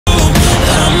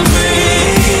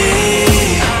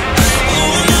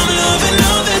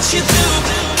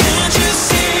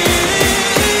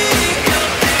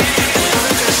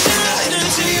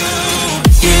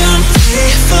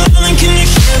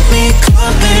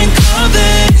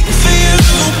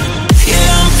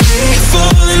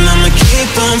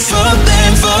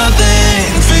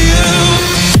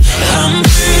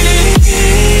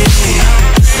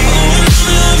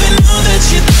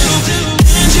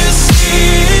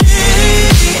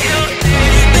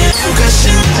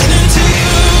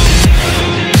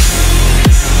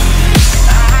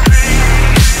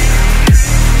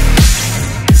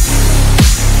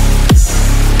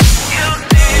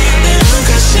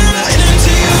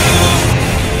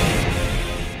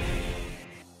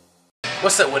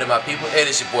What's up with it, my people? It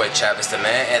is your boy Travis the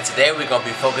Man, and today we're gonna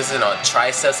be focusing on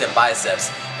triceps and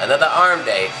biceps. Another arm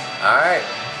day. Alright,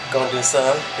 gonna do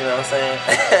some, you know what I'm saying?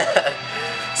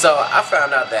 So I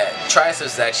found out that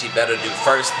triceps is actually better to do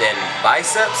first than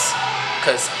biceps,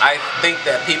 because I think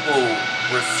that people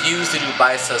refuse to do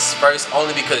biceps first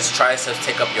only because triceps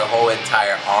take up your whole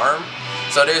entire arm.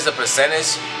 So there's a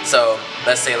percentage. So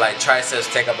let's say like triceps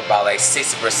take up about like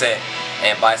 60%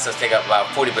 and biceps take up about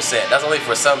 40%. That's only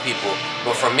for some people.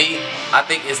 But for me, I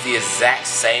think it's the exact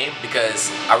same, because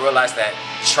I realized that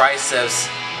triceps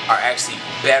are actually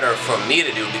better for me to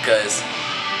do, because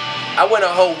I went a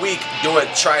whole week doing a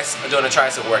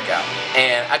tricep workout,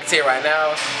 and I can tell you right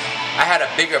now, I had a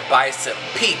bigger bicep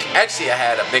peak. Actually, I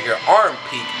had a bigger arm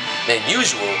peak than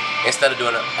usual, instead of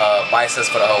doing biceps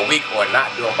for the whole week, or not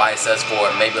doing biceps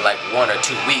for maybe like 1 or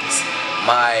 2 weeks.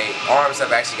 My arms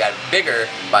have actually gotten bigger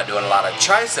by doing a lot of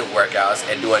tricep workouts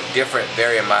and doing different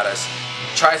varied amount of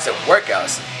tricep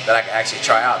workouts that I can actually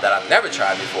try out that I've never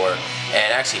tried before,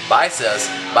 and actually biceps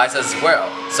as well.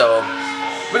 So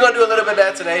we're gonna do a little bit of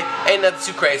that today. Ain't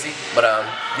nothing too crazy, but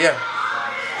yeah,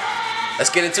 let's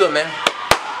get into it, man.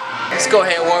 Let's go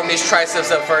ahead and warm these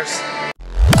triceps up first.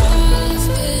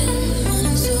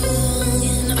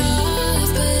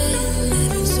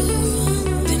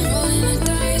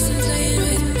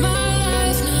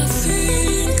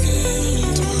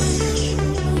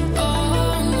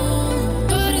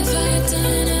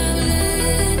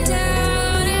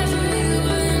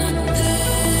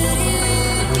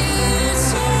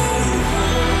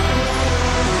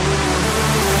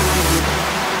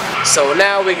 So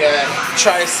now we got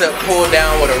tricep pull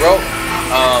down with a rope.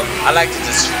 I like to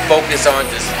just focus on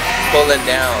just pulling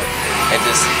down and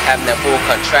just having that full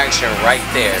contraction right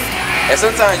there. And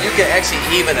sometimes you can actually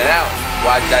even it out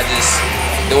while just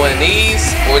doing these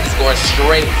or just going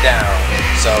straight down.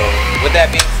 So with that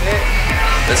being said,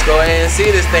 let's go ahead and see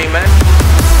this thing, man.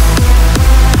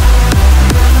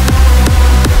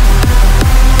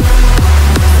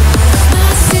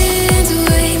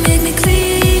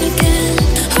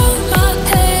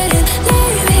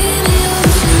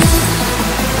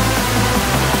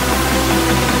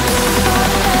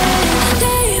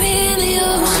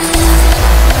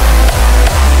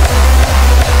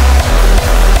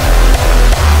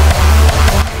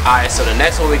 Alright, so the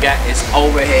next one we got is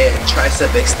overhead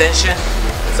tricep extension.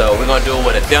 So we're gonna do it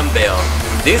with a dumbbell.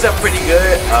 These are pretty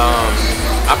good.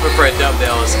 I prefer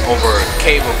dumbbells over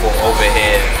cable for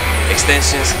overhead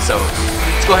extensions. So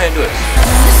let's go ahead and do it.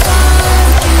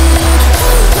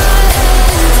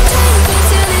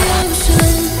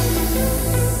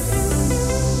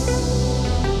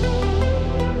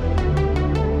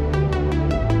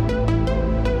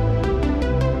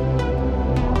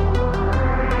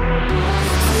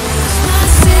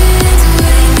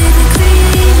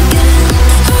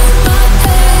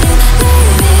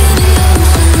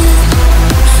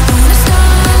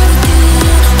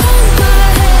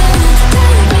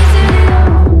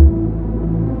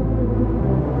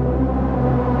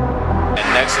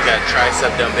 Next we got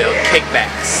tricep dumbbell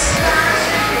kickbacks.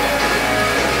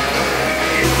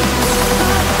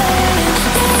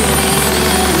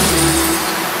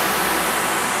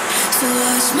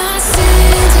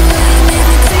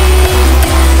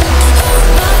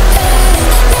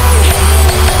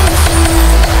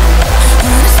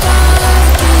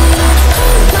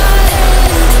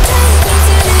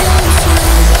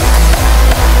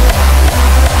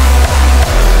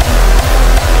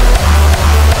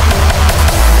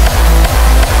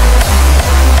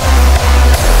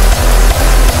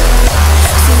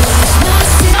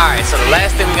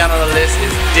 Last thing we got on the list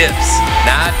is dips.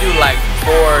 Now I do like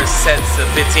 4 sets of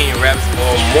 15 reps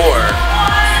or more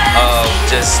of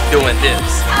just doing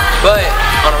dips. But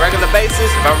on a regular basis,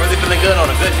 if I'm really feeling good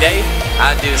on a good day,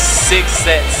 I do 6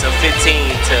 sets of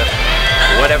 15 to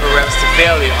whatever reps to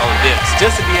failure on dips.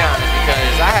 Just to be honest,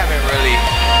 because I haven't really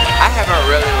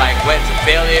like went to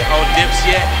failure on dips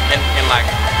yet in like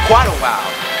quite a while.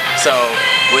 So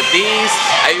with these,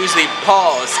 I usually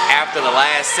pause after the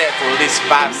last set for at least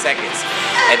 5 seconds,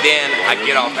 and then I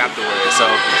get off afterwards. So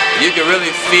you can really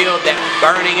feel that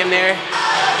burning in there.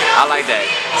 I like that.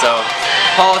 So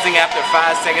pausing after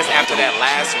 5 seconds after that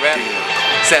last rep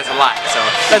says a lot. So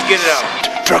let's get it on.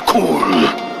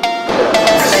 Dracul.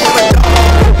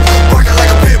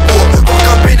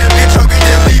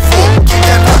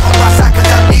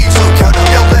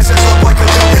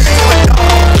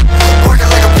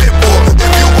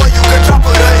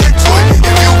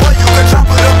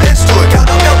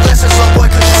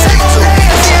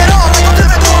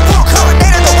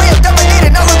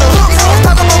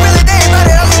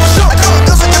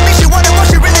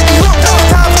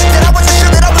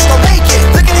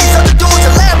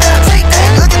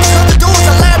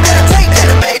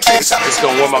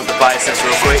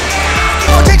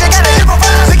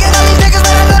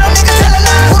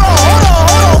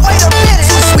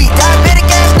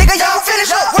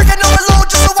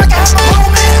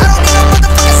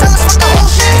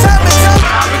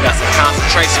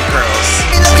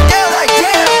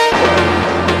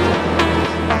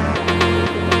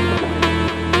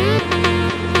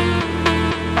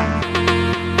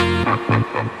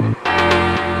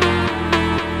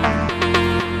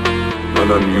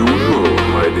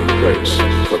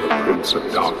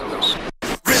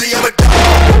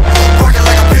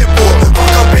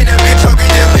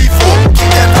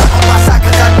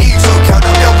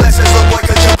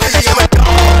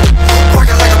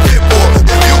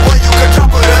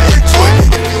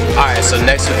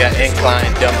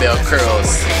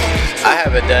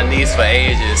 haven't done these for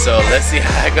ages, so let's see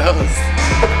how it goes.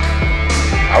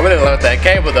 I really love that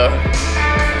cable though.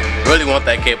 Really want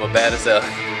that cable bad as hell.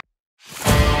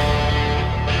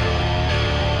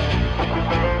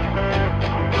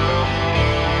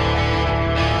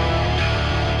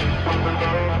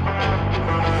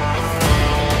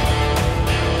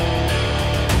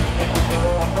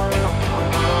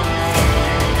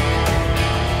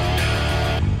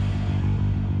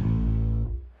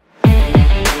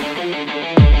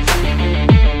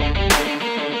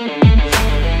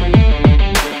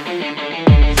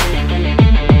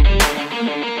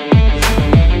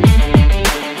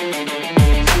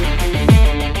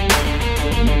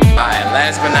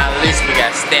 Last but not least, we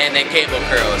got standing cable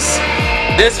curls.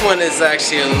 This one is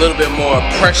actually a little bit more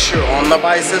pressure on the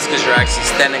biceps because you're actually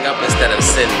standing up instead of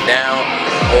sitting down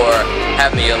or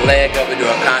having your leg up and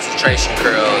doing concentration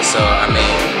curls. So I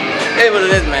mean, hey, what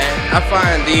it is, man. I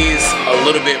find these a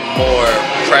little bit more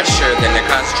pressure than the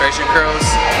concentration curls.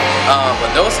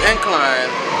 But those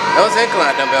incline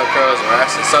dumbbell curls are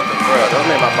actually something for real. Those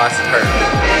make my biceps hurt.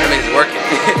 That means it's working.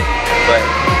 But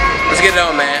let's get it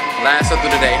on, man. Last up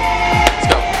through the day. Let's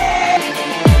go.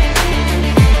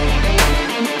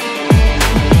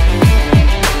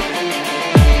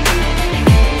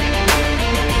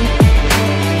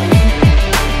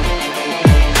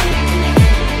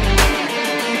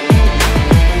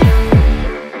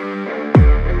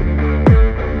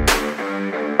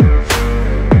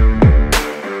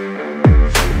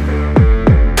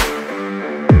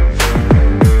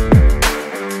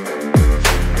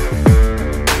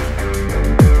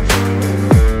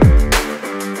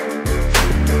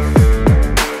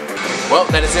 Well,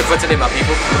 that is it for today, my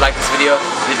people. If you like this video,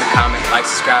 leave a comment, like,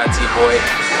 subscribe to your boy.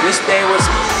 This day was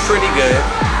pretty good.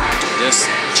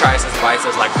 Just triceps,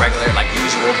 biceps, like regular, like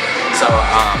usual. So,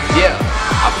 yeah,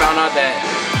 I found out that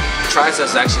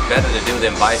triceps is actually better to do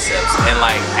than biceps. And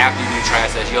like, after you do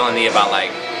triceps, you only need about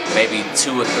like maybe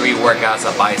 2 or 3 workouts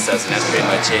of biceps, and that's pretty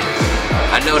much it.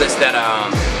 I noticed that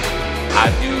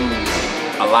I do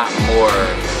a lot more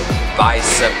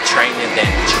bicep training than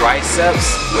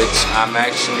triceps, which I'm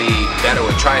actually better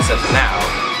with triceps now,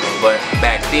 but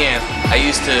back then I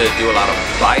used to do a lot of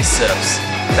biceps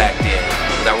back then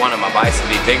because I wanted my biceps to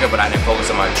be bigger, but I didn't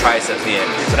focus on my triceps then.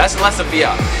 So that's a lesson for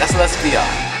y'all. That's a lesson for y'all.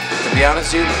 To be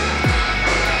honest with you,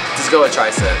 just go with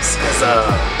triceps because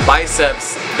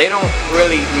biceps, they don't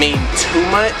really mean too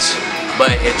much,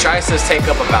 but if triceps take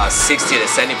up about 60 to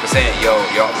 70% of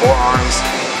your forearms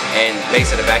and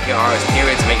base of the back of your arms,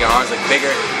 period, to make your arms look bigger,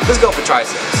 let's go for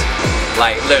triceps.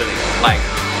 Like literally, like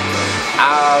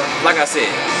I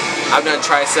said, I've done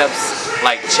triceps,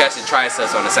 like chest and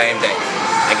triceps on the same day.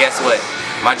 And guess what?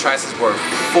 My triceps were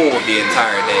full the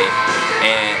entire day.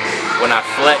 And when I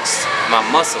flexed my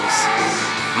muscles,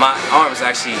 my arms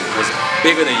actually was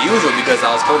bigger than usual because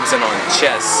I was focusing on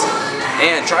chest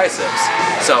and triceps.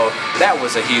 So that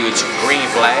was a huge green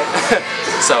flag.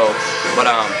 So, but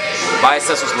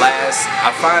biceps was last.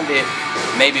 I find it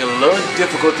maybe a little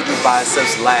difficult to do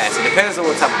biceps last. It depends on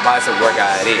what type of bicep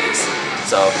workout it is.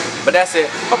 So, but that's it.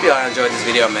 Hope y'all enjoyed this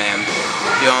video, man.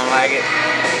 If you don't like it,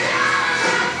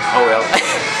 oh well.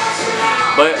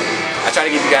 But I try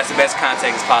to give you guys the best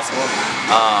content as possible.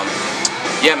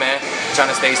 Yeah, man. Trying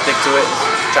to stick to it.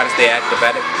 Trying to stay active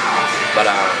at it. But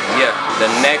yeah, the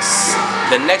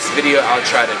next video I'll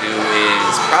try to do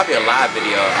is probably a live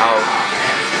video.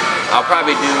 I'll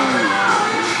probably do,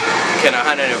 can a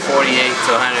 148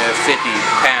 to 150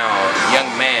 pound young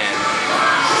man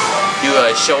do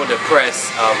a shoulder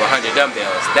press of 100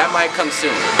 dumbbells? That might come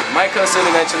soon. It might come soon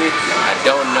eventually. I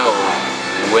don't know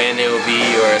when it will be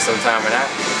or sometime or not.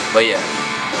 But yeah,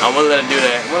 I'm willing to do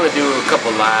that. I'm willing to do a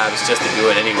couple lives just to do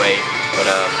it anyway. But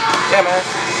yeah, man,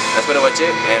 that's pretty much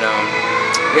it. And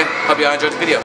yeah, hope y'all enjoyed the video.